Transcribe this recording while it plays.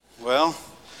Well,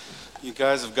 you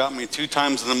guys have got me 2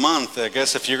 times in a month. I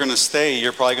guess if you're going to stay,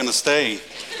 you're probably going to stay.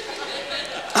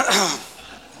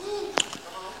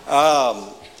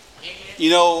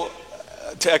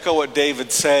 To echo what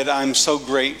David said, I'm so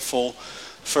grateful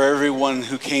for everyone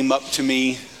who came up to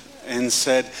me and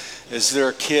said, is there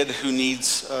a kid who needs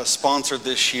sponsored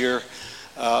this year?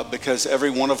 Because every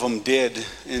one of them did,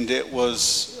 and it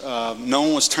was, no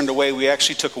one was turned away. We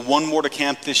actually took one more to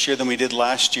camp this year than we did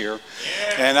last year,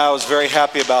 and I was very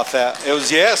happy about that. It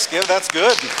was, yes, that's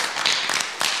good.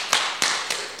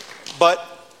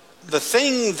 But the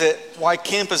thing that why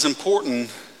camp is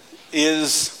important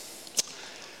is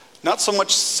not so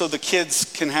much so the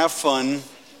kids can have fun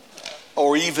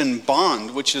or even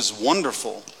bond, which is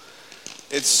wonderful.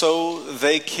 It's so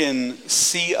they can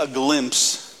see a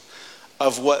glimpse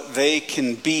of what they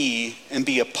can be and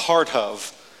be a part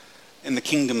of in the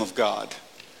kingdom of God.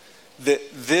 That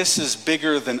this is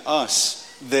bigger than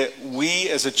us. That we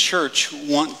as a church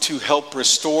want to help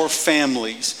restore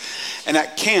families. And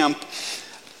at camp,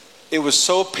 it was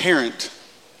so apparent,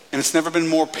 and it's never been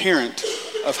more apparent,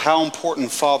 of how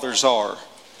important fathers are.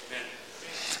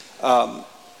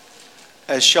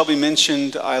 As Shelby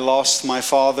mentioned, I lost my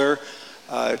father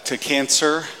to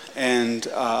cancer. And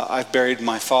I've buried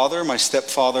my father, my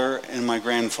stepfather, and my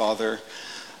grandfather.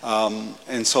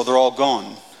 And so they're all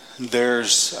gone.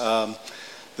 There's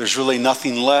really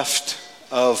nothing left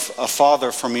of a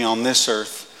father for me on this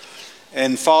earth.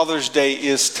 And Father's Day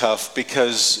is tough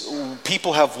because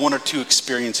people have one or two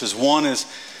experiences. One is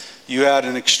you had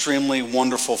an extremely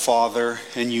wonderful father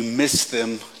and you missed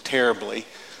them terribly,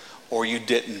 or you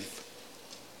didn't.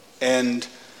 And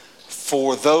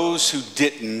for those who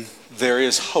didn't, there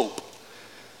is hope.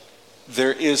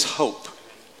 There is hope.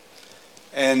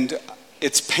 And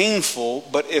it's painful,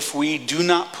 but if we do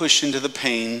not push into the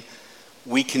pain,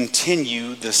 we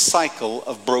continue the cycle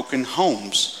of broken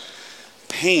homes.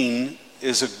 Pain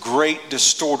is a great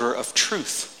distorter of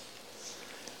truth.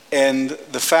 And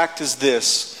the fact is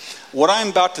this, what I'm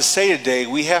about to say today,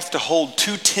 we have to hold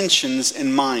 2 tensions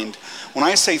in mind. When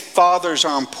I say fathers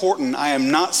are important, I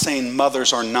am not saying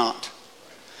mothers are not.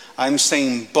 I'm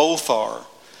saying both are.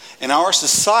 In our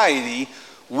society,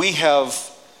 we have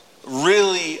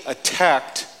really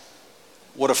attacked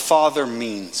what a father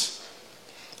means.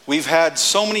 We've had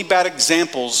so many bad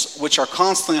examples, which are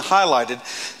constantly highlighted,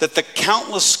 that the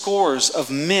countless scores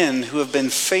of men who have been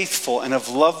faithful and have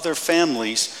loved their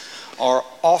families are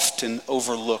often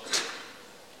overlooked.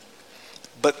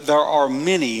 But there are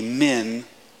many men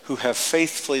who have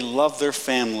faithfully loved their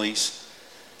families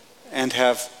and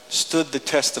have stood the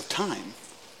test of time.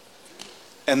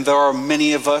 And there are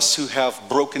many of us who have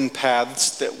broken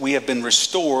paths that we have been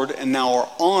restored and now are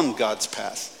on God's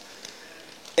path.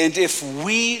 And if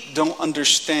we don't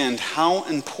understand how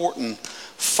important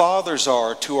fathers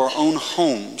are to our own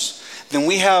homes, then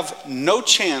we have no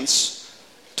chance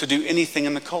to do anything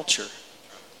in the culture.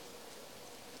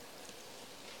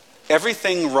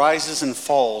 Everything rises and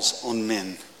falls on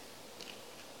men.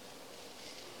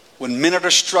 When men are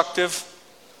destructive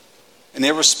and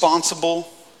irresponsible,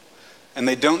 and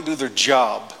they don't do their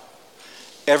job,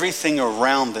 everything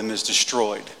around them is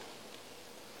destroyed.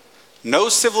 No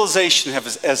civilization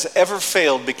has ever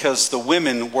failed because the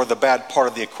women were the bad part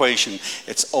of the equation.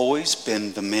 It's always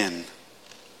been the men.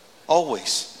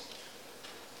 Always.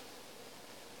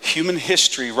 Human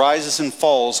history rises and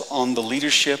falls on the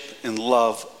leadership and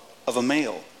love of a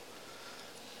male.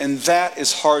 And that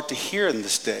is hard to hear in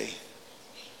this day.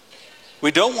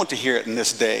 We don't want to hear it in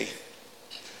this day.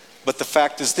 But the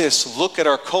fact is this, look at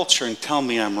our culture and tell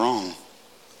me I'm wrong.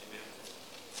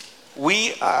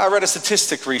 I read a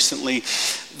statistic recently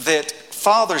that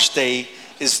Father's Day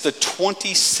is the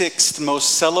 26th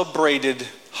most celebrated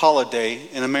holiday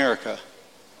in America.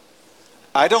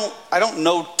 I don't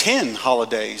know 10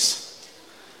 holidays.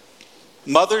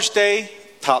 Mother's Day,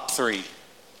 top 3.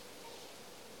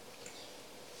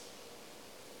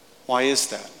 Why is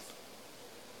that?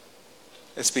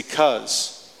 It's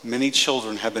because many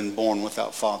children have been born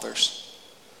without fathers.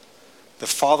 The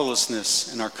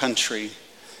fatherlessness in our country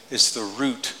is the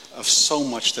root of so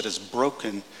much that is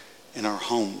broken in our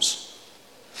homes.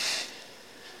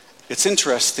 It's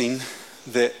interesting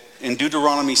that in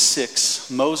Deuteronomy 6,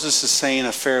 Moses is saying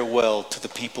a farewell to the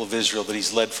people of Israel that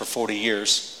he's led for 40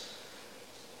 years.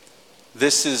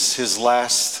 This is his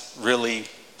last really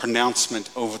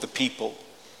pronouncement over the people.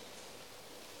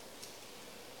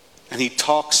 And he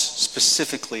talks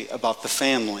specifically about the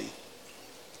family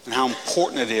and how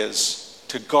important it is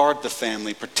to guard the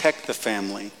family, protect the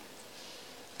family,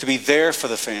 to be there for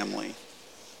the family.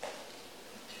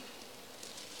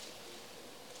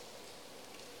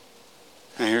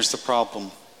 Now here's the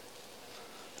problem.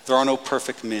 There are no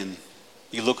perfect men.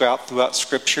 You look out throughout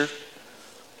Scripture,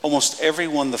 almost every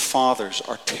one of the fathers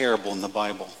are terrible in the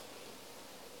Bible.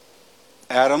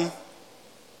 Adam,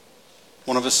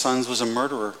 one of his sons, was a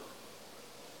murderer.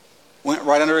 Went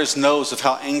right under his nose of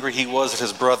how angry he was at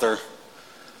his brother.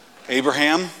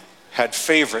 Abraham had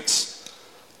favorites,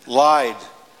 lied,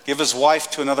 gave his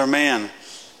wife to another man,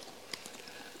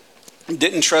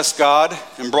 didn't trust God,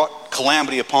 and brought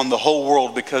calamity upon the whole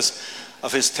world because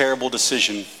of his terrible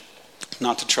decision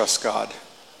not to trust God.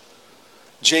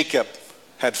 Jacob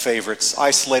had favorites,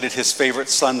 isolated his favorite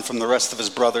son from the rest of his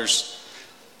brothers,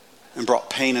 and brought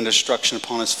pain and destruction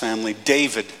upon his family.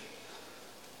 David,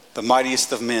 the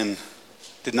mightiest of men,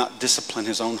 did not discipline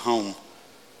his own home,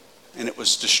 and it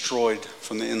was destroyed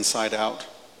from the inside out.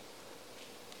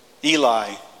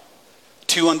 Eli,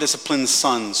 2 undisciplined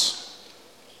sons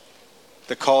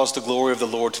that caused the glory of the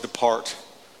Lord to depart,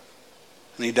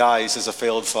 and he dies as a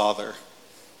failed father.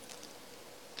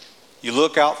 You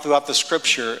look out throughout the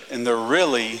Scripture, and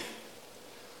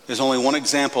there's only one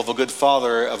example of a good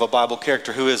father of a Bible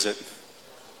character. Who is it?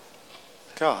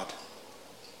 God.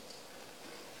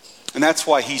 And that's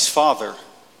why he's Father.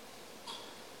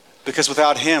 Because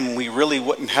without him, we really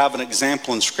wouldn't have an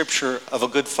example in Scripture of a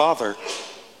good father.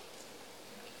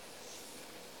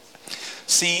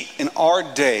 See, in our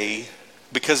day,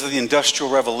 because of the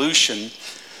Industrial Revolution,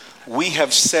 we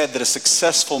have said that a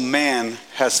successful man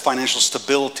has financial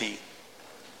stability.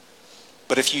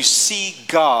 But if you see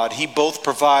God, he both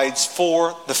provides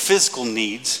for the physical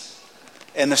needs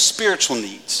and the spiritual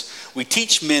needs. We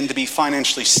teach men to be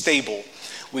financially stable.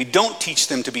 We don't teach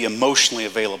them to be emotionally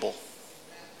available.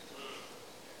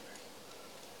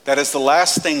 That is the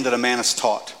last thing that a man is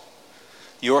taught.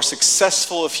 You are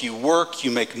successful if you work,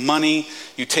 you make money,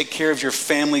 you take care of your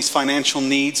family's financial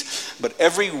needs. But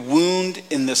every wound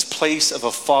in this place of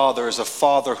a father is a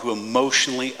father who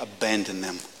emotionally abandoned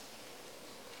them.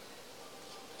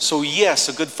 So yes,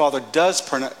 a good father does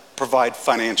provide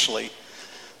financially,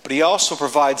 but he also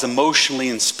provides emotionally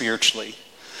and spiritually,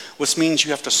 which means you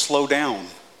have to slow down.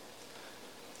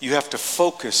 You have to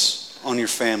focus on your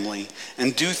family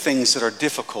and do things that are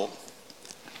difficult.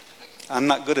 I'm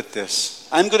not good at this.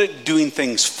 I'm good at doing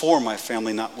things for my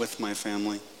family, not with my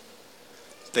family.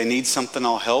 If they need something,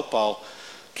 I'll help. I'll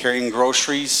carry in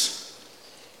groceries,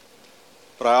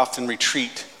 but I often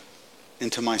retreat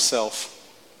into myself.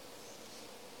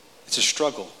 It's a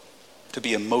struggle to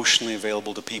be emotionally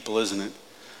available to people, isn't it?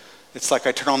 It's like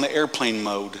I turn on the airplane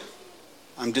mode.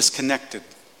 I'm disconnected.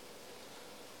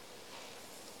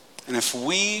 And if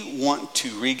we want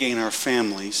to regain our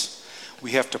families,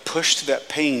 we have to push to that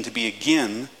pain to be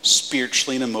again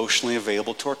spiritually and emotionally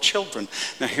available to our children.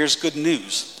 Now here's good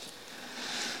news.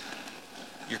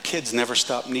 Your kids never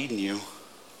stop needing you.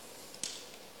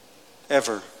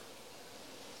 Ever.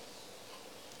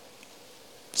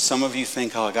 Some of you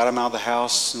think, I got them out of the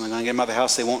house, and when I get them out of the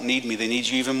house, they won't need me. They need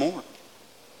you even more.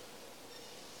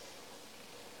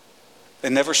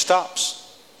 It never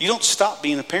stops. You don't stop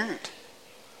being a parent.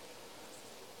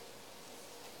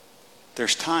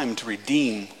 There's time to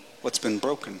redeem what's been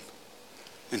broken.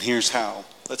 And here's how.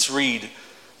 Let's read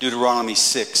Deuteronomy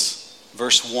 6,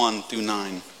 verse 1 through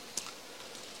 9.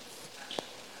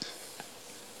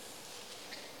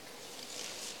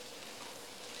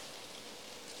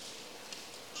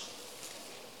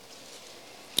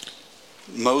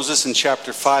 Moses in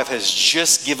chapter 5 has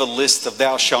just given a list of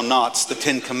thou shalt nots, the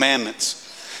 10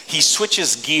 commandments. He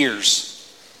switches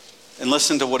gears and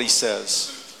listen to what he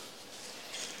says.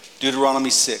 Deuteronomy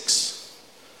 6,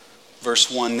 verse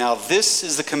 1. Now this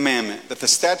is the commandment, that the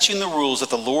statute and the rules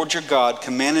that the Lord your God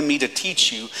commanded me to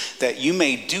teach you, that you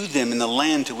may do them in the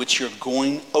land to which you're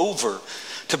going over,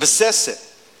 to possess it,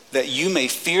 that you may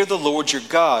fear the Lord your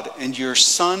God and your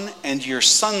son and your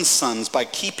son's sons by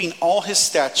keeping all his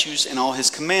statutes and all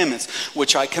his commandments,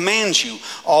 which I command you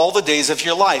all the days of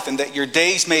your life, and that your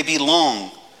days may be long.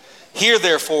 Hear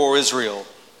therefore,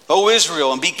 O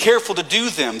Israel, and be careful to do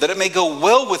them, that it may go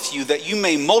well with you, that you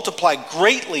may multiply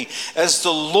greatly, as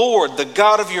the Lord, the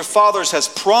God of your fathers, has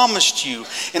promised you,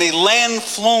 in a land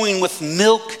flowing with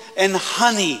milk and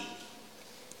honey.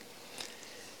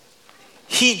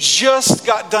 He just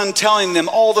got done telling them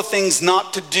all the things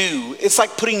not to do. It's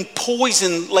like putting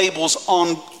poison labels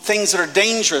on things that are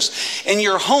dangerous. In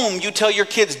your home, you tell your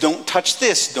kids, don't touch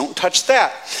this, don't touch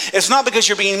that. It's not because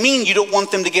you're being mean, you don't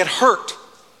want them to get hurt.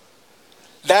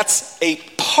 That's a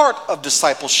part of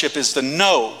discipleship, is the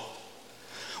no.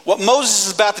 What Moses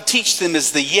is about to teach them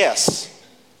is the yes.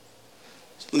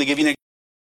 Let me give you an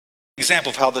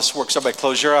example of how this works. Everybody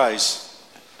close your eyes.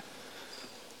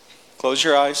 Close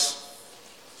your eyes.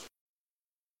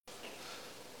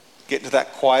 Get into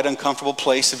that quiet, uncomfortable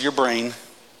place of your brain.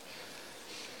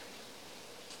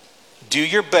 Do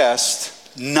your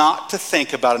best not to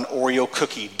think about an Oreo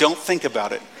cookie. Don't think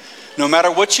about it. No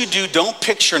matter what you do, don't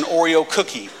picture an Oreo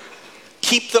cookie.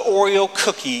 Keep the Oreo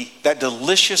cookie, that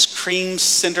delicious cream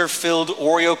cinder-filled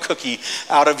Oreo cookie,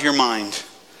 out of your mind.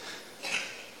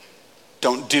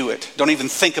 Don't do it. Don't even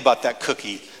think about that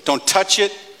cookie. Don't touch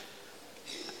it.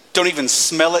 Don't even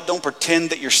smell it. Don't pretend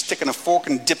that you're sticking a fork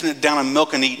and dipping it down in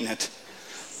milk and eating it.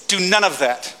 Do none of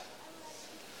that.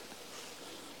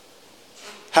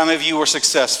 How many of you were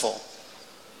successful?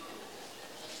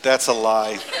 That's a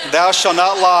lie. Thou shalt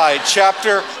not lie.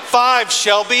 Chapter 5,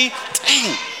 Shelby.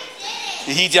 Dang.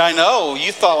 I know.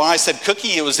 You thought when I said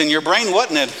cookie, it was in your brain,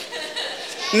 wasn't it?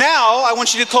 Now, I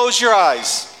want you to close your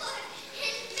eyes.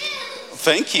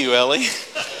 Thank you, Ellie.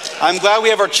 I'm glad we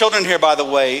have our children here, by the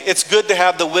way. It's good to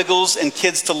have the Wiggles and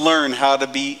kids to learn how to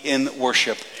be in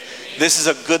worship. This is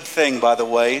a good thing, by the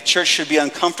way. Church should be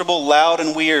uncomfortable, loud,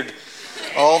 and weird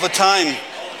all the time.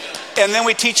 And then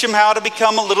we teach them how to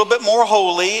become a little bit more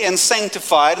holy and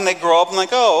sanctified. And they grow up and like,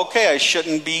 oh, okay, I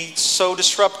shouldn't be so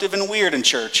disruptive and weird in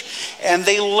church. And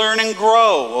they learn and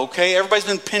grow, okay? Everybody's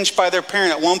been pinched by their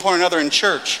parent at one point or another in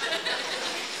church.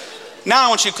 Now I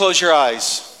want you to close your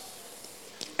eyes.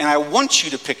 And I want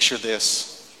you to picture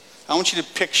this. I want you to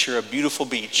picture a beautiful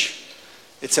beach.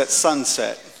 It's at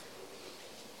sunset.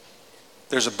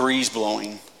 There's a breeze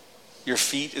blowing. Your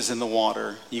feet is in the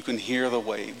water. You can hear the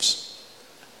waves.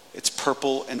 It's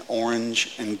purple and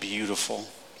orange and beautiful.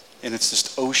 And it's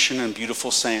just ocean and beautiful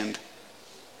sand.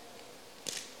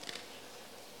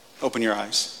 Open your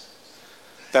eyes.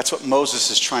 That's what Moses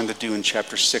is trying to do in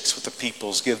chapter 6 with the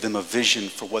peoples. Give them a vision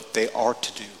for what they are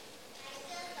to do.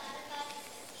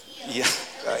 Yeah,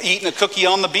 eating a cookie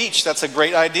on the beach. That's a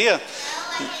great idea.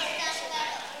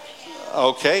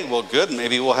 Okay, well, good.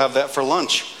 Maybe we'll have that for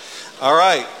lunch. All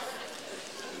right.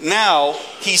 Now,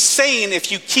 he's saying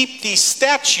if you keep these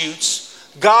statutes,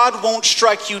 God won't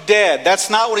strike you dead.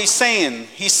 That's not what he's saying.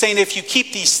 He's saying if you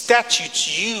keep these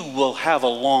statutes, you will have a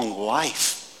long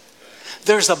life.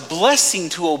 There's a blessing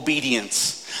to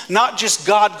obedience. Not just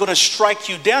God going to strike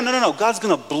you down. No. God's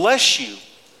going to bless you.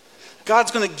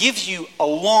 God's going to give you a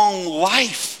long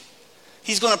life.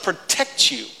 He's going to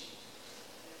protect you.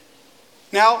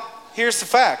 Now, here's the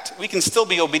fact. We can still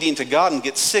be obedient to God and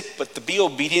get sick, but to be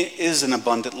obedient is an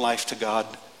abundant life to God.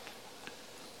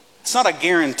 It's not a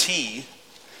guarantee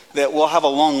that we'll have a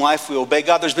long life if we obey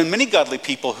God. There's been many godly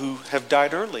people who have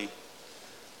died early.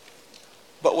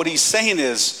 But what he's saying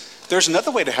is, there's another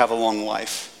way to have a long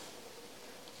life.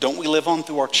 Don't we live on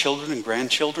through our children and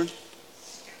grandchildren?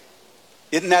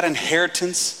 Isn't that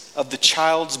inheritance of the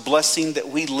child's blessing that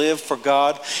we live for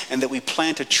God and that we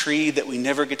plant a tree that we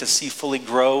never get to see fully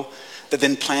grow, that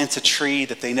then plants a tree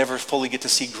that they never fully get to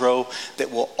see grow,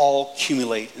 that will all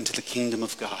accumulate into the kingdom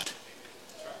of God?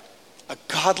 A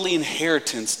godly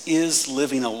inheritance is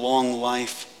living a long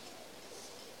life.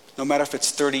 No matter if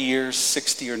it's 30 years,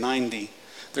 60 or 90.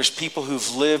 There's people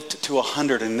who've lived to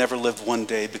 100 and never lived one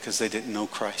day because they didn't know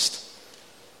Christ.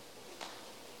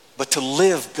 But to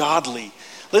live godly.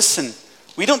 Listen,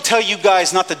 we don't tell you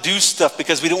guys not to do stuff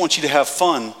because we don't want you to have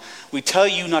fun. We tell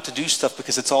you not to do stuff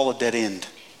because it's all a dead end.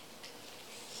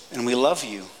 And we love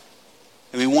you.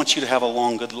 And we want you to have a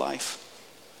long, good life.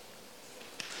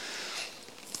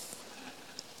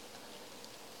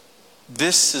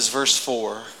 This is verse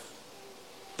 4,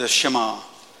 the Shema.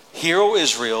 Hear, O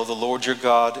Israel, the Lord your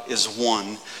God is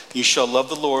one. You shall love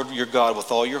the Lord your God with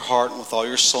all your heart and with all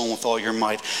your soul and with all your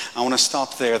might. I want to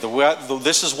stop there.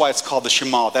 This is why it's called the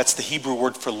Shema. That's the Hebrew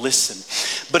word for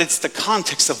listen. But it's the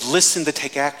context of listen to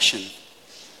take action.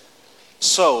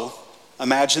 So,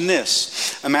 imagine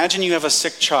this. Imagine you have a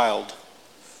sick child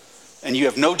and you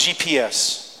have no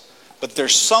GPS, but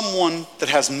there's someone that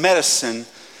has medicine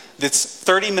that's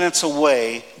 30 minutes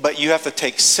away, but you have to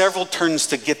take several turns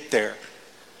to get there.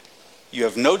 You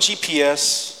have no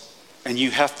GPS, and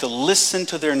you have to listen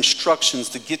to their instructions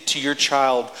to get to your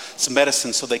child's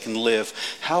medicine so they can live.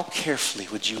 How carefully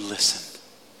would you listen?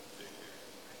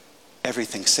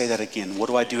 Everything. Say that again. What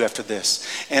do I do after this?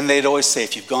 And they'd always say,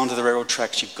 if you've gone to the railroad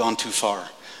tracks, you've gone too far.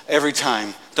 Every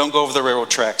time. Don't go over the railroad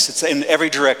tracks. It's in every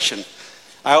direction.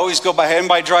 I always go by hand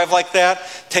by drive like that.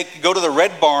 Go to the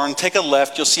red barn, take a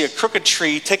left. You'll see a crooked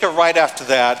tree. Take a right after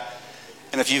that.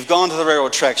 And if you've gone to the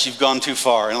railroad tracks, you've gone too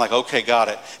far. And like, okay, got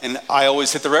it. And I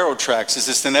always hit the railroad tracks. It's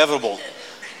just inevitable.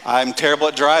 I'm terrible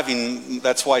at driving.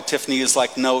 That's why Tiffany is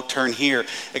like, no, turn here.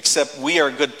 Except we are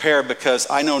a good pair because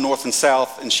I know north and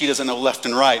south and she doesn't know left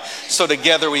and right. So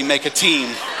together we make a team.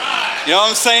 You know what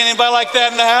I'm saying? Anybody like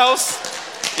that in the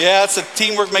house? Yeah, it's a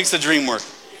teamwork makes the dream work.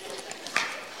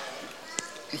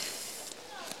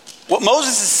 What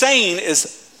Moses is saying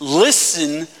is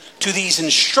listen to these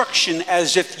instructions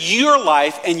as if your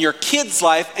life and your kids'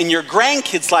 life and your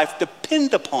grandkids' life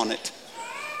depend upon it.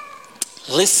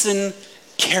 Listen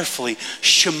carefully.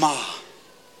 Shema.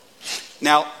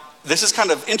 Now, this is kind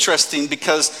of interesting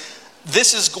because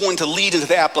this is going to lead into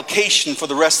the application for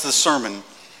the rest of the sermon.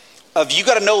 You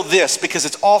got to know this because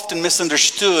it's often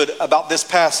misunderstood about this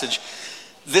passage.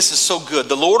 This is so good.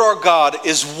 The Lord our God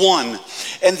is one.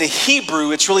 And the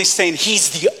Hebrew, it's really saying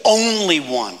he's the only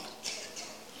one.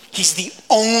 He's the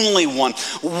only one.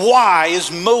 Why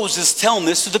is Moses telling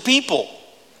this to the people?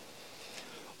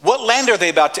 What land are they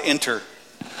about to enter?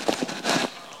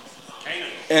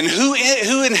 And who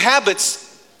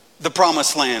inhabits the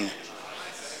promised land?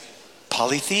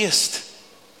 Polytheist.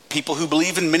 People who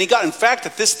believe in many gods. In fact,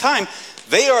 at this time,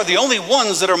 they are the only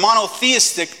ones that are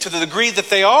monotheistic to the degree that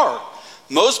they are.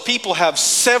 Most people have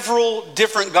several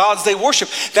different gods they worship.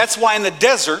 That's why in the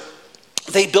desert,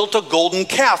 they built a golden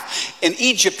calf in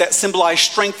Egypt that symbolized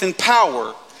strength and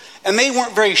power. And they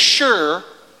weren't very sure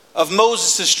of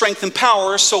Moses' strength and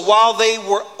power. So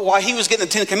while he was getting the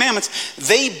Ten Commandments,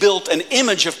 they built an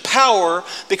image of power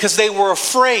because they were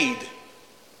afraid.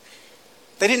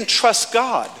 They didn't trust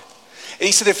God. And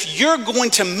he said, if you're going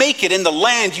to make it in the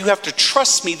land, you have to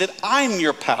trust me that I'm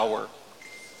your power.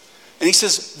 And he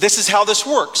says, this is how this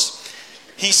works.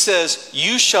 He says,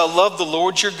 you shall love the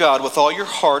Lord your God with all your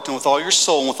heart and with all your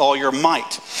soul and with all your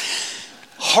might.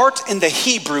 Heart in the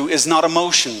Hebrew is not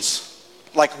emotions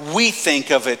like we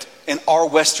think of it in our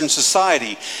Western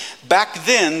society. Back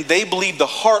then, they believed the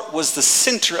heart was the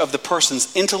center of the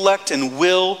person's intellect and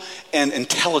will and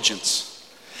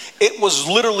intelligence. It was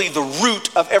literally the root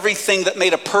of everything that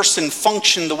made a person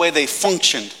function the way they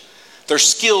functioned. Their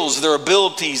skills, their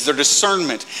abilities, their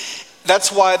discernment.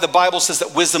 That's why the Bible says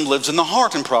that wisdom lives in the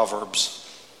heart in Proverbs.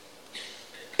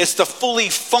 It's the fully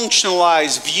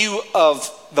functionalized view of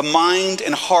the mind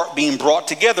and heart being brought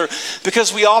together,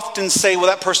 because we often say, well,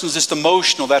 that person's just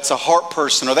emotional, that's a heart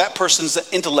person, or that person's an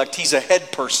intellect, he's a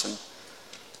head person.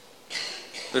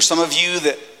 There's some of you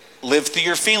that live through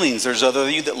your feelings. There's other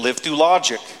of you that live through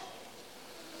logic.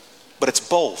 But it's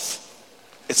both.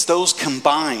 It's those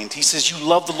combined. He says you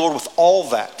love the Lord with all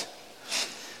that.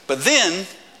 But then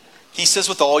he says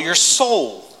with all your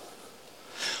soul,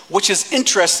 which is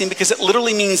interesting because it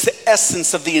literally means the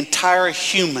essence of the entire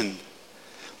human,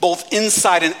 both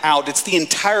inside and out. It's the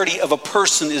entirety of a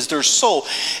person is their soul.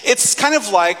 It's kind of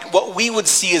like what we would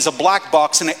see as a black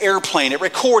box in an airplane. It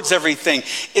records everything.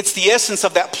 It's the essence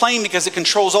of that plane because it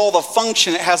controls all the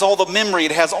function. It has all the memory.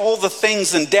 It has all the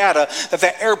things and data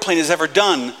that airplane has ever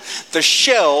done. The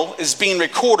shell is being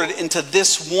recorded into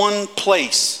this one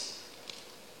place.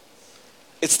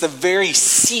 It's the very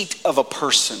seat of a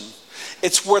person.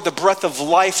 It's where the breath of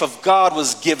life of God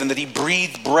was given, that he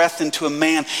breathed breath into a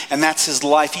man, and that's his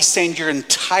life. He's saying your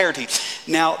entirety.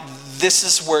 Now, this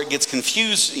is where it gets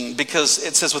confusing because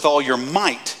it says with all your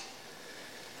might.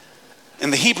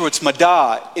 In the Hebrew, it's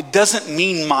madah. It doesn't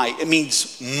mean might. It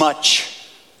means much.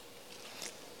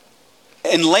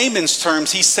 In layman's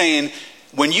terms, he's saying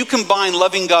when you combine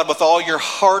loving God with all your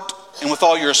heart and with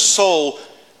all your soul,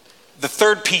 the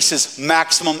third piece is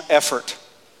maximum effort.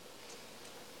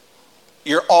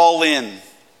 You're all in.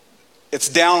 It's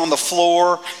down on the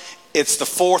floor. It's the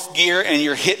fourth gear and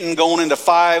you're hitting going into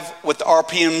 5 with the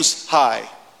RPMs high.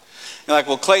 You're like,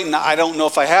 well, Clayton, I don't know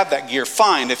if I have that gear.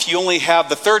 Fine. If you only have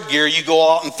the third gear, you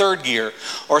go out in third gear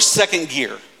or second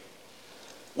gear.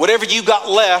 Whatever you got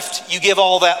left, you give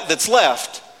all that's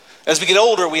left. As we get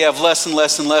older, we have less and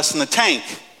less and less in the tank.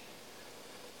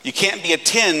 You can't be a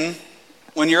 10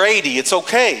 when you're 80. It's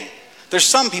okay. There's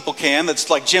some people can, that's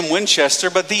like Jim Winchester,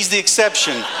 but he's the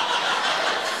exception.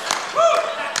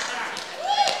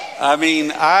 I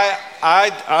mean, I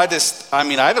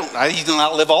do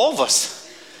not live all of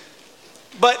us.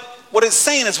 But what it's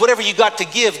saying is whatever you got to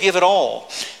give it all.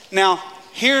 Now,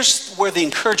 here's where the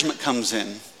encouragement comes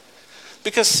in.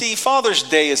 Because see, Father's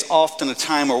Day is often a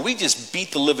time where we just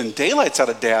beat the living daylights out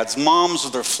of dads. Moms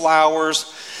with their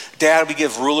flowers. Dad, we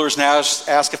give rulers and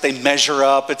ask if they measure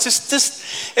up. It's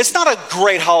just it's not a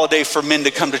great holiday for men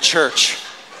to come to church.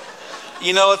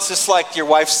 You know, it's just like your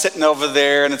wife's sitting over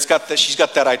there and she's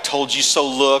got that I told you so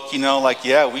look, you know, like,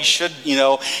 yeah, we should, you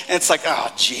know. And it's like,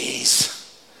 oh,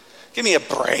 geez, give me a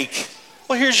break.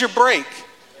 Well, here's your break.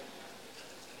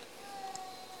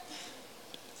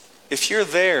 If you're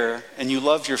there and you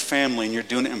love your family and you're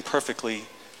doing it imperfectly,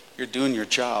 you're doing your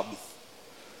job.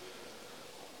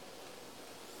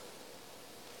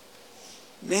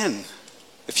 Men,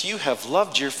 if you have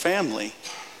loved your family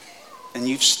and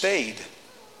you've stayed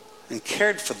and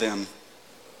cared for them,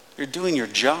 you're doing your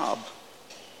job.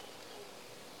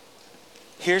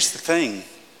 Here's the thing.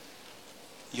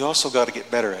 You also got to get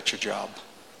better at your job.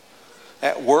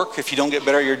 At work, if you don't get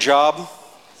better at your job,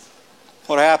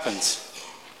 what happens?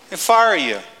 They fire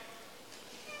you.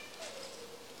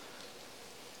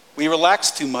 We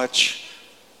relax too much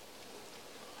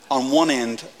on one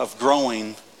end of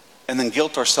growing and then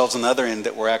guilt ourselves on the other end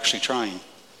that we're actually trying.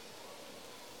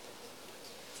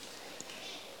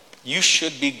 You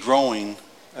should be growing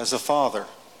as a father.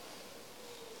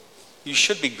 You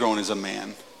should be growing as a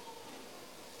man.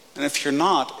 And if you're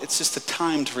not, it's just a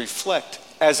time to reflect,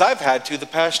 as I've had to the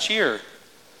past year.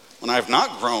 When I've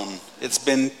not grown, it's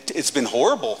been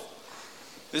horrible.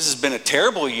 This has been a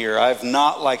terrible year. I'm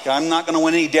not going to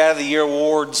win any Dad of the Year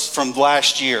awards from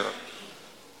last year.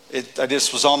 I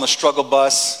just was on the struggle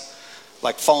bus,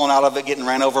 like falling out of it, getting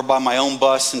ran over by my own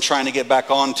bus and trying to get back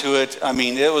onto it. I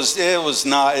mean, this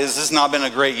has not been a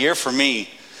great year for me.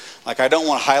 Like, I don't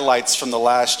want highlights from the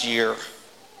last year.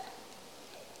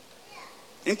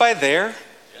 Anybody there?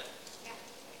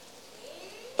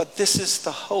 But this is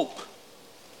the hope.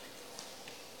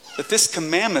 That this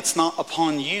commandment's not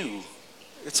upon you.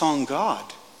 It's on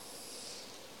God.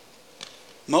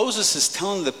 Moses is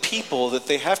telling the people that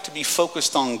they have to be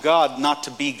focused on God, not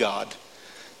to be God.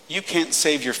 You can't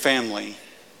save your family.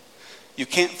 You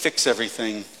can't fix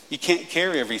everything. You can't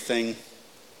carry everything.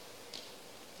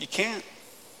 You can't.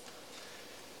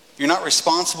 You're not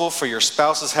responsible for your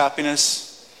spouse's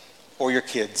happiness or your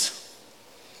kids.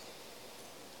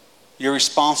 You're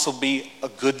responsible to be a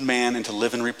good man and to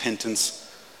live in repentance,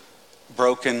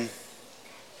 broken,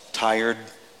 tired,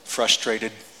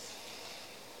 frustrated,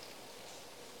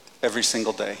 every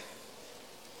single day.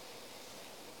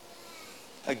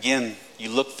 Again, you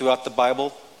look throughout the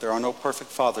Bible, there are no perfect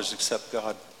fathers except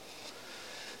God.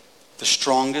 The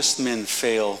strongest men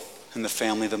fail in the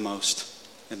family the most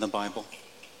in the Bible.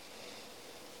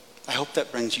 I hope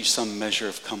that brings you some measure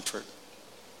of comfort.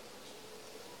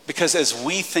 Because as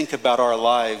we think about our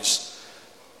lives,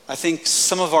 I think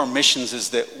some of our missions is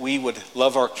that we would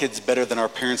love our kids better than our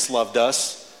parents loved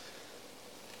us.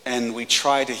 And we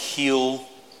try to heal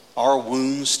our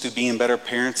wounds through being better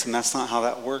parents, and that's not how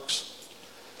that works.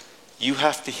 You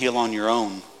have to heal on your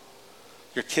own.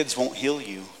 Your kids won't heal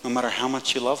you, no matter how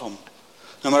much you love them,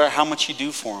 no matter how much you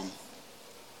do for them.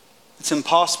 It's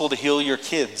impossible to heal your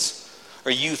kids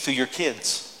or you through your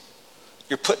kids.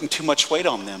 You're putting too much weight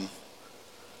on them.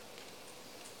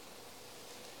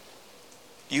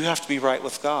 You have to be right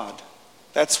with God.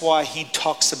 That's why he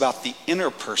talks about the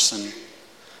inner person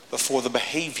before the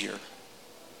behavior.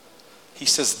 He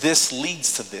says this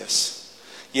leads to this.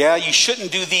 Yeah, you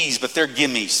shouldn't do these, but they're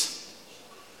gimmies.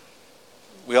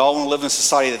 We all want to live in a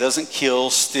society that doesn't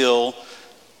kill, steal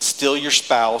your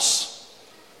spouse,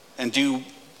 and do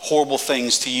horrible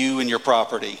things to you and your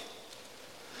property.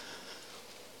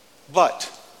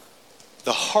 But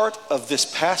the heart of this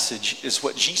passage is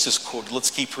what Jesus quoted.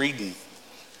 Let's keep reading.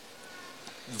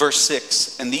 Verse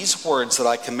 6, and these words that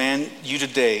I command you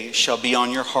today shall be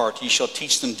on your heart. You shall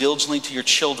teach them diligently to your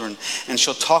children, and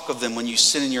shall talk of them when you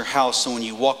sit in your house, and when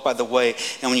you walk by the way,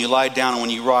 and when you lie down, and when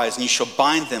you rise. And you shall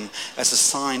bind them as a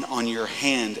sign on your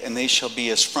hand, and they shall be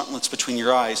as frontlets between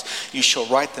your eyes. You shall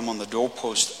write them on the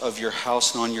doorpost of your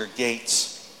house and on your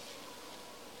gates.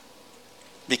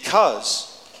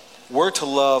 Because we're to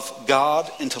love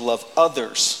God and to love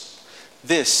others.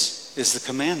 This is the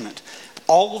commandment.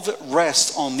 All of it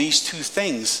rests on these two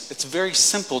things. It's very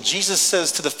simple. Jesus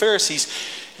says to the Pharisees,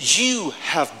 you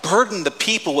have burdened the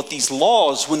people with these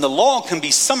laws when the law can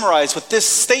be summarized with this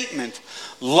statement: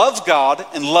 love God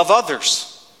and love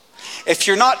others. If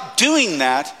you're not doing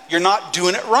that, you're not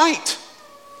doing it right.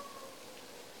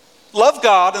 Love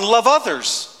God and love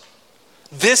others.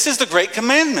 This is the great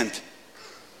commandment.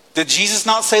 Did Jesus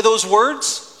not say those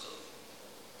words?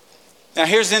 Now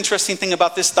here's the interesting thing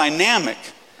about this dynamic.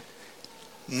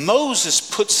 Moses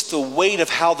puts the weight of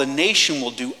how the nation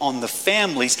will do on the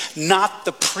families, not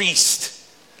the priest,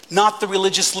 not the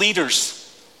religious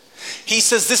leaders. He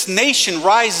says this nation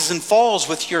rises and falls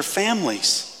with your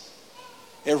families.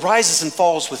 It rises and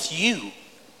falls with you.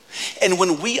 And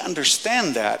when we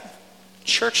understand that,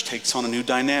 church takes on a new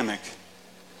dynamic.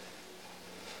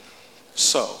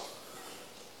 So,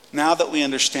 now that we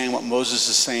understand what Moses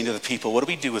is saying to the people, what do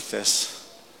we do with this?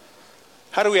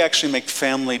 How do we actually make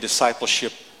family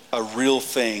discipleship a real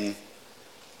thing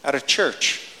at a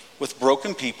church with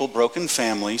broken people, broken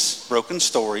families, broken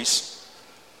stories?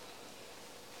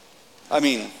 I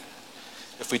mean,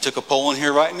 if we took a poll in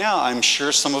here right now, I'm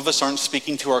sure some of us aren't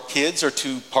speaking to our kids or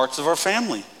to parts of our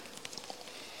family.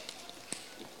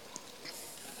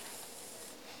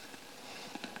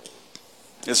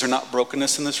 Is there not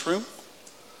brokenness in this room?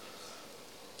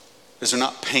 Is there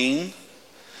not pain?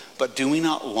 But do we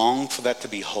not long for that to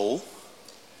be whole?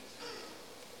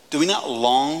 Do we not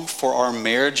long for our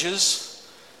marriages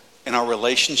and our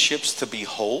relationships to be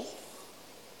whole?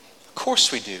 Of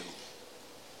course we do.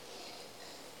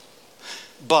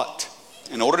 But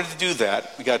in order to do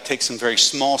that, we got to take some very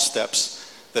small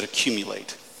steps that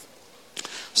accumulate.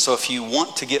 So if you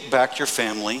want to get back your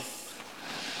family,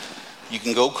 you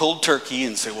can go cold turkey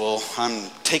and say, well, I'm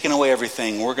taking away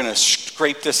everything. We're going to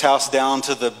scrape this house down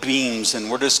to the beams and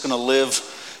we're just going to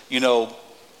live,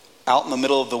 out in the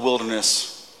middle of the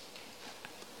wilderness.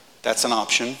 That's an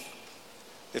option.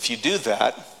 If you do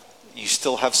that, you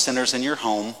still have sinners in your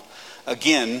home.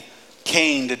 Again,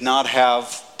 Cain did not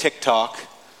have TikTok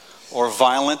or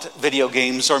violent video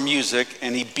games or music,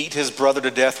 and he beat his brother to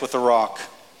death with a rock.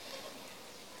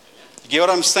 You get what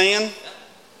I'm saying?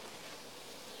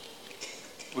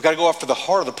 We got to go after the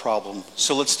heart of the problem.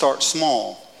 So let's start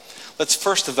small. Let's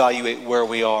first evaluate where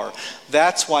we are.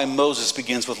 That's why Moses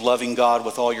begins with loving God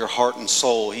with all your heart and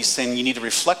soul. He's saying you need to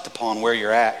reflect upon where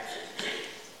you're at.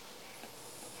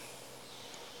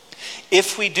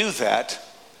 If we do that,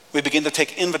 we begin to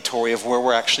take inventory of where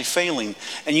we're actually failing.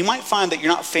 And you might find that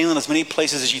you're not failing as many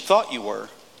places as you thought you were.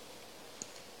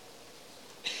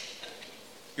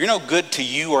 You're no good to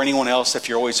you or anyone else if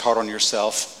you're always hard on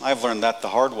yourself. I've learned that the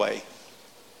hard way.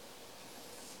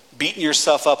 Beating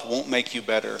yourself up won't make you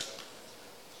better.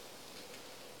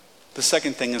 The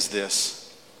second thing is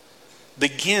this.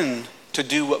 Begin to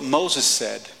do what Moses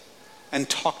said and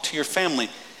talk to your family.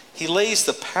 He lays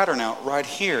the pattern out right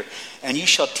here. And you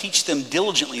shall teach them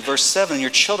diligently. Verse 7, your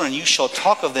children, you shall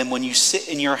talk of them when you sit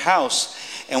in your house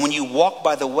and when you walk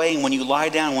by the way and when you lie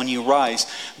down, when you rise.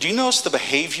 Do you notice the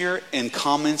behavior and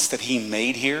comments that he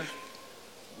made here?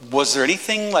 Was there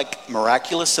anything like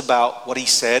miraculous about what he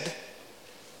said?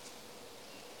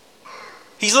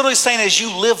 He's literally saying as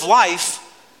you live life,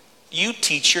 you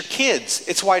teach your kids.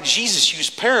 It's why Jesus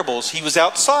used parables. He was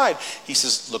outside. He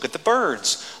says, look at the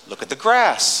birds. Look at the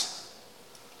grass.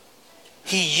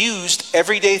 He used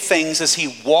everyday things as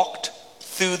he walked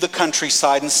through the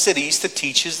countryside and cities to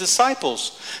teach his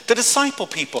disciples, to disciple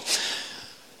people.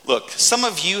 Look, some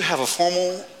of you have a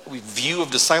formal view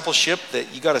of discipleship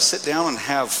that you got to sit down and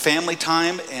have family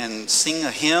time and sing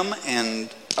a hymn and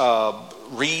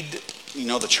read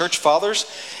the church fathers.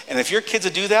 And if your kids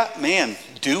would do that, man,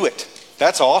 do it.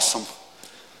 That's awesome.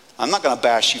 I'm not going to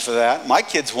bash you for that. My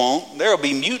kids won't. There will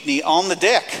be mutiny on the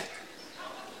deck.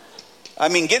 I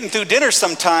mean, getting through dinner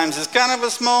sometimes is kind of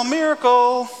a small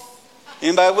miracle.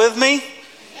 Anybody with me?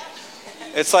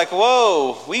 It's like,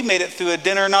 whoa, we made it through a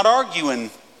dinner not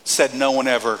arguing, said no one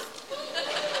ever.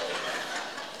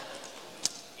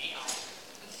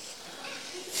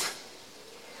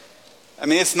 I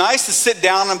mean, it's nice to sit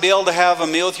down and be able to have a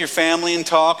meal with your family and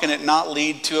talk and it not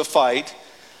lead to a fight,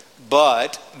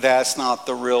 but that's not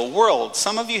the real world.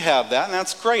 Some of you have that, and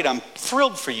that's great. I'm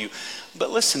thrilled for you.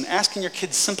 But listen, asking your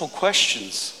kids simple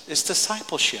questions is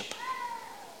discipleship.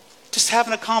 Just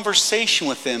having a conversation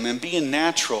with them and being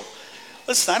natural.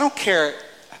 Listen, I don't care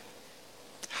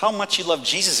how much you love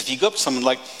Jesus. If you go up to someone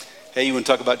like, hey, you want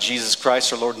to talk about Jesus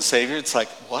Christ, our Lord and Savior? It's like,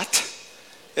 what?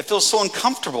 It feels so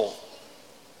uncomfortable.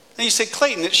 And you say,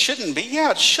 Clayton, it shouldn't be.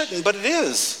 Yeah, it shouldn't, but it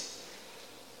is.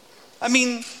 I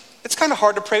mean, it's kind of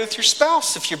hard to pray with your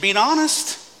spouse if you're being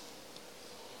honest.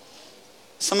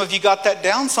 Some of you got that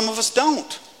down, some of us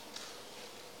don't.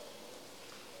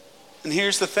 And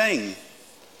here's the thing.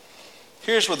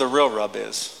 Here's where the real rub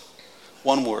is.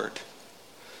 One word.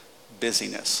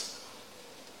 Busyness.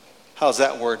 How's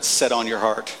that word set on your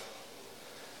heart?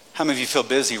 How many of you feel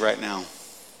busy right now?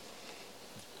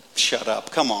 Shut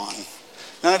up, come on.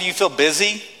 None of you feel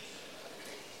busy?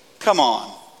 Come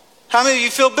on. How many of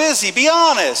you feel busy? Be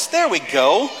honest. There we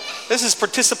go. This is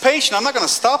participation. I'm not going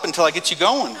to stop until I get you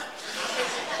going.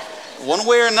 One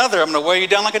way or another, I'm going to wear you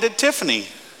down like I did Tiffany.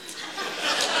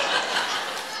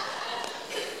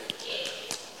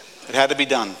 It had to be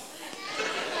done.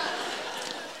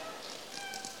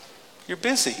 You're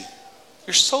busy.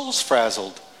 Your soul's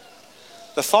frazzled.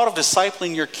 The thought of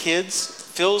discipling your kids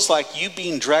feels like you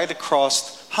being dragged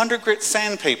across 100 grit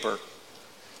sandpaper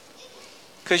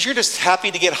because you're just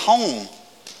happy to get home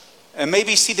and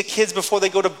maybe see the kids before they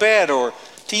go to bed or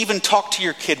to even talk to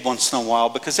your kid once in a while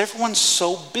because everyone's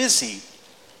so busy.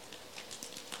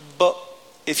 But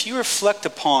if you reflect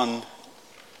upon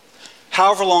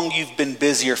however long you've been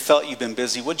busy or felt you've been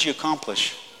busy, what did you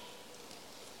accomplish?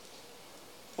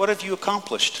 What have you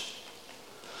accomplished?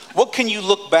 What can you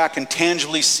look back and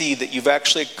tangibly see that you've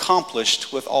actually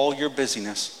accomplished with all your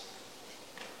busyness?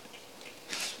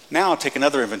 Now take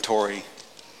another inventory.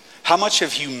 How much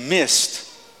have you missed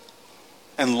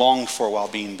and longed for while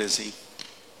being busy.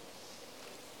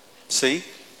 See?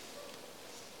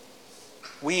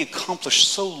 We accomplish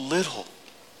so little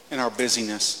in our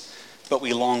busyness, but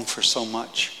we long for so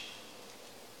much.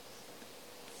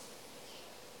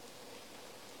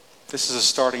 This is a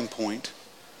starting point.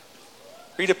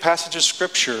 Read a passage of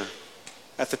scripture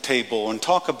at the table and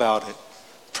talk about it.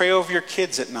 Pray over your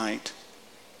kids at night.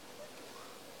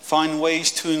 Find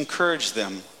ways to encourage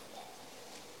them.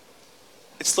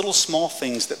 It's little small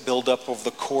things that build up over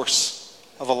the course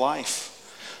of a life.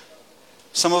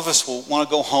 Some of us will want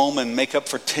to go home and make up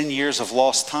for 10 years of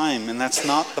lost time, and that's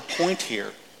not the point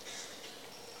here.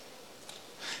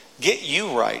 Get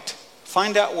you right.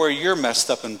 Find out where you're messed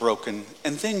up and broken,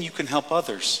 and then you can help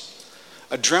others.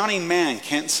 A drowning man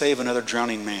can't save another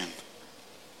drowning man.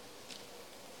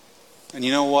 And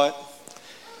you know what?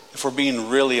 If we're being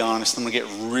really honest, I'm going to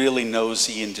get really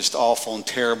nosy and just awful and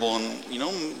terrible. And,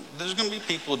 there's going to be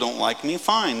people who don't like me.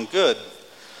 Fine, good.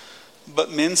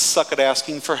 But men suck at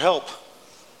asking for help.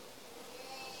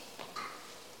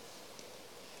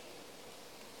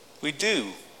 We do.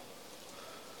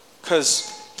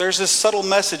 Because there's this subtle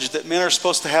message that men are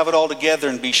supposed to have it all together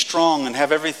and be strong and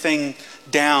have everything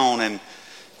down and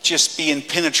just be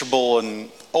impenetrable and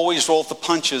always roll with the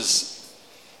punches.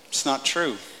 It's not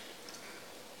true.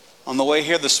 On the way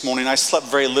here this morning, I slept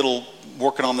very little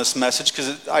working on this message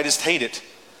because I just hate it.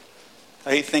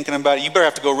 I hate thinking about it. You better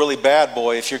have to go really bad,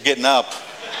 boy, if you're getting up.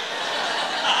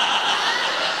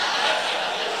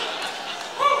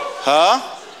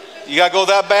 Huh? You got to go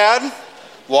that bad?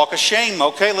 Walk of shame.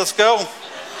 Okay, let's go.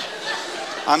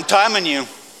 I'm timing you.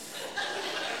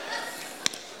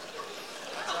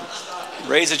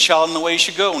 Raise a child in the way he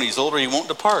should go. When he's older, he won't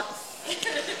depart.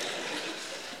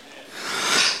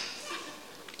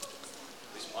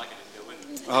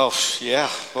 Oh, yeah.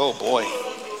 Oh, boy.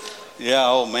 Yeah,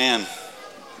 oh, man.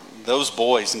 Those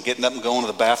boys and getting up and going to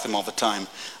the bathroom all the time.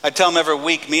 I tell them every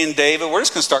week, me and David, we're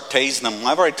just going to start tasing them.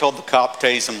 I've already told the cop to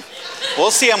tase them.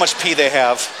 We'll see how much pee they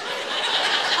have.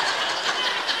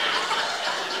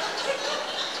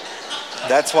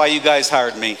 That's why you guys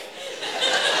hired me.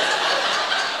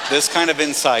 This kind of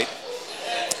insight.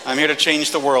 I'm here to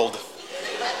change the world.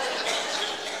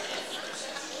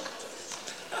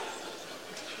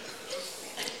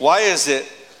 Why is it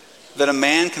that a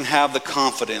man can have the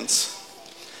confidence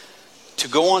to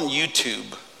go on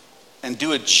YouTube and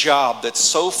do a job that's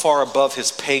so far above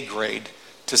his pay grade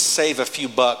to save a few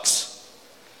bucks,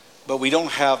 but we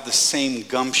don't have the same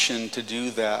gumption to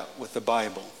do that with the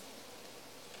Bible?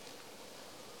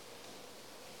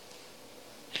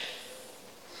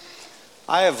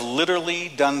 I have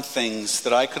literally done things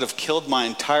that I could have killed my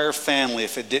entire family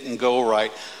if it didn't go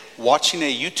right, watching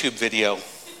a YouTube video.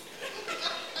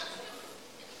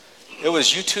 It was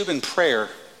YouTube and prayer.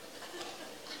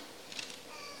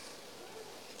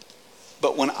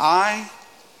 But when I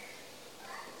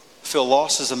feel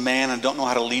lost as a man and don't know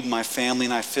how to lead my family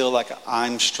and I feel like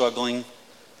I'm struggling,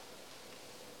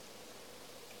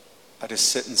 I just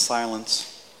sit in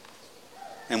silence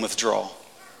and withdraw.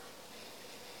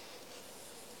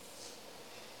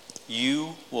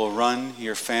 You will run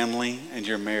your family and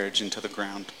your marriage into the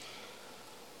ground.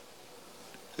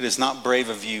 It is not brave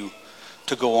of you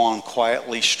to go on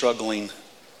quietly struggling,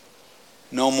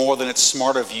 no more than it's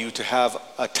smart of you to have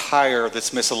a tire that's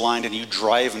misaligned and you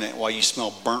driving it while you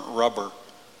smell burnt rubber.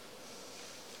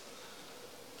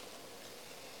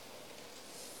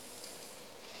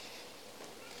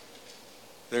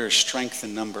 There is strength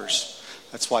in numbers.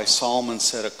 That's why Solomon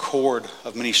said a cord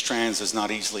of many strands is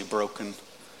not easily broken.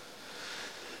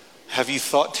 Have you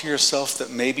thought to yourself that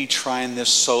maybe trying this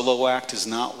solo act is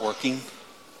not working?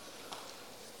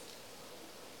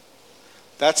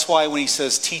 That's why when he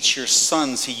says teach your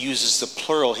sons, he uses the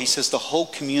plural. He says the whole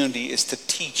community is to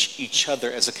teach each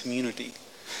other as a community.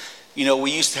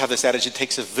 We used to have this adage, it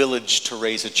takes a village to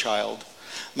raise a child.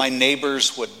 My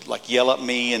neighbors would yell at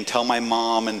me and tell my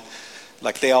mom, and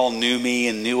they all knew me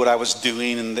and knew what I was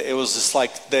doing. And it was just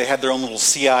like they had their own little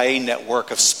CIA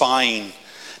network of spying.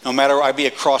 No matter I'd be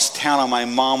across town and my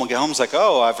mom would get home, it's like,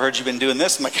 oh, I've heard you've been doing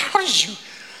this. I'm like,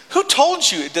 who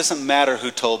told you? It doesn't matter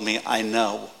who told me, I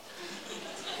know.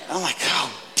 I'm like,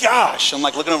 oh gosh. I'm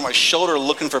looking over my shoulder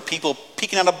looking for people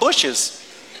peeking out of bushes.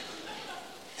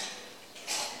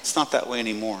 It's not that way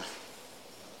anymore.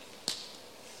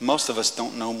 Most of us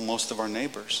don't know most of our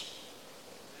neighbors.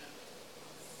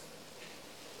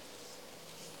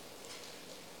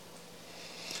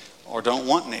 Or don't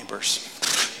want neighbors.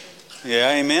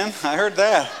 Yeah, amen. I heard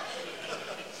that.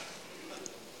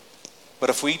 But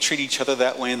if we treat each other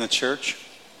that way in the church,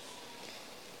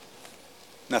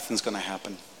 nothing's going to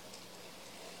happen.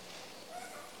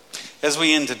 As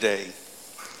we end today,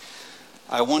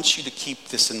 I want you to keep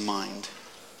this in mind,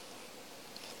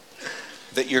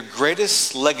 that your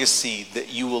greatest legacy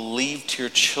that you will leave to your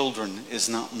children is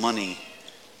not money,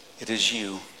 it is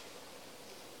you.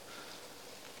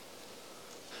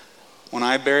 When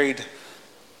I buried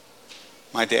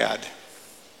my dad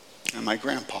and my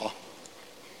grandpa,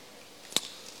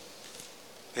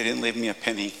 they didn't leave me a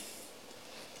penny,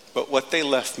 but what they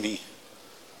left me,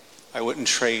 I wouldn't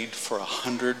trade for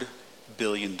 $100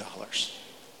 billion.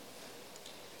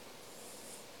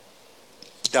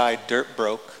 Died dirt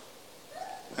broke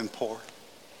and poor.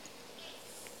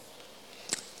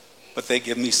 But they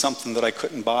give me something that I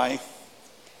couldn't buy,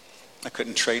 I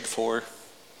couldn't trade for.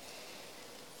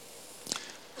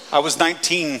 I was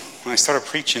 19 when I started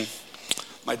preaching.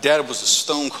 My dad was a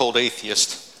stone cold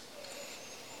atheist.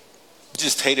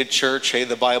 Just hated church, hated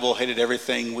the Bible, hated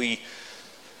everything. We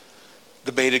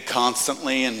debated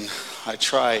constantly, and I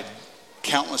tried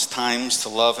countless times to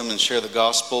love him and share the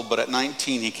gospel, but at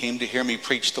 19 he came to hear me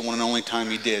preach the one and only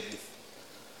time he did.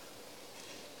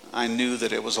 I knew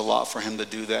that it was a lot for him to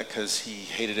do that because he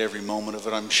hated every moment of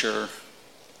it, I'm sure.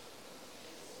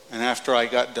 And after I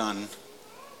got done,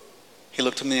 he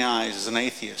looked me in the eyes as an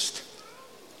atheist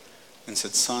and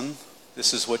said, "Son,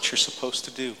 this is what you're supposed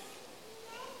to do."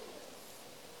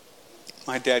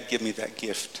 My dad gave me that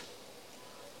gift.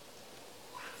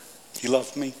 He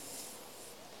loved me.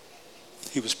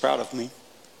 He was proud of me.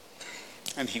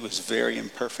 And he was very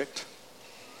imperfect.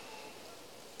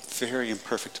 Very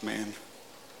imperfect man.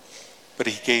 But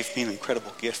he gave me an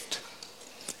incredible gift.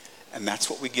 And that's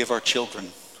what we give our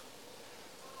children.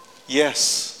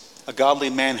 Yes, a godly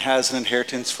man has an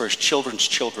inheritance for his children's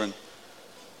children.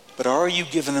 But are you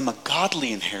giving them a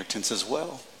godly inheritance as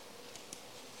well?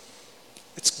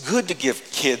 It's good to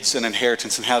give kids an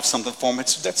inheritance and have something for them.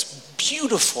 That's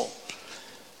beautiful.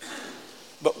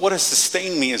 But what has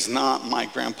sustained me is not my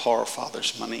grandpa or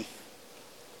father's money.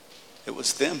 It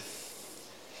was them.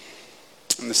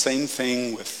 And the same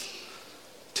thing with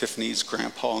Tiffany's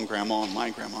grandpa and grandma and my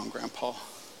grandma and grandpa.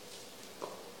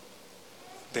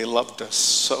 They loved us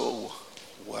so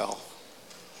well.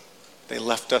 They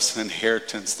left us an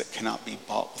inheritance that cannot be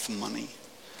bought with money.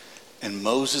 And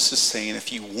Moses is saying,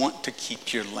 if you want to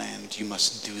keep your land, you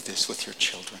must do this with your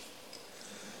children.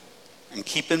 And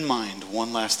keep in mind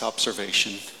one last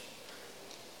observation.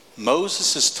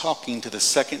 Moses is talking to the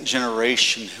second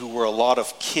generation who were a lot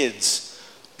of kids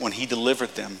when he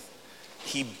delivered them.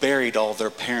 He buried all their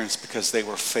parents because they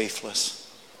were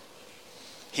faithless.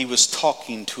 He was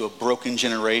talking to a broken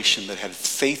generation that had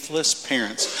faithless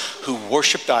parents who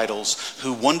worshiped idols,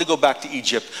 who wanted to go back to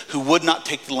Egypt, who would not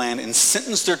take the land, and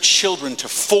sentenced their children to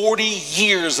 40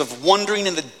 years of wandering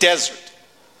in the desert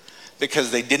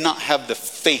because they did not have the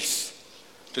faith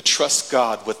to trust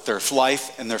God with their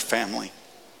life and their family.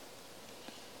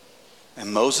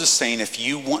 And Moses saying, if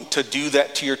you want to do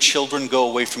that to your children, go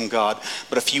away from God.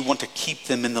 But if you want to keep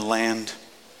them in the land,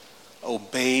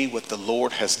 obey what the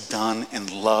Lord has done and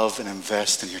love and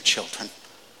invest in your children.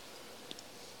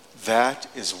 That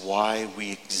is why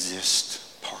we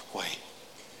exist, Parkway.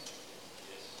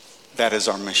 That is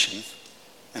our mission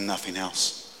and nothing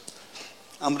else.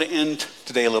 I'm going to end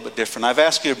today a little bit different. I've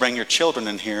asked you to bring your children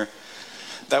in here.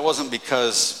 That wasn't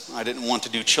because I didn't want to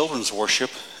do children's worship.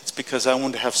 It's because I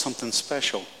wanted to have something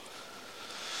special.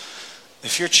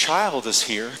 If your child is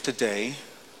here today,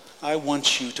 I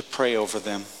want you to pray over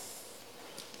them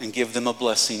and give them a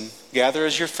blessing. Gather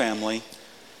as your family,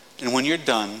 and when you're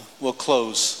done, we'll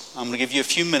close. I'm going to give you a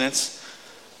few minutes.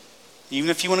 Even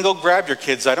if you want to go grab your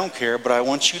kids, I don't care, but I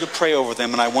want you to pray over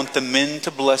them, and I want the men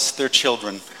to bless their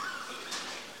children.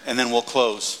 And then we'll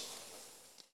close.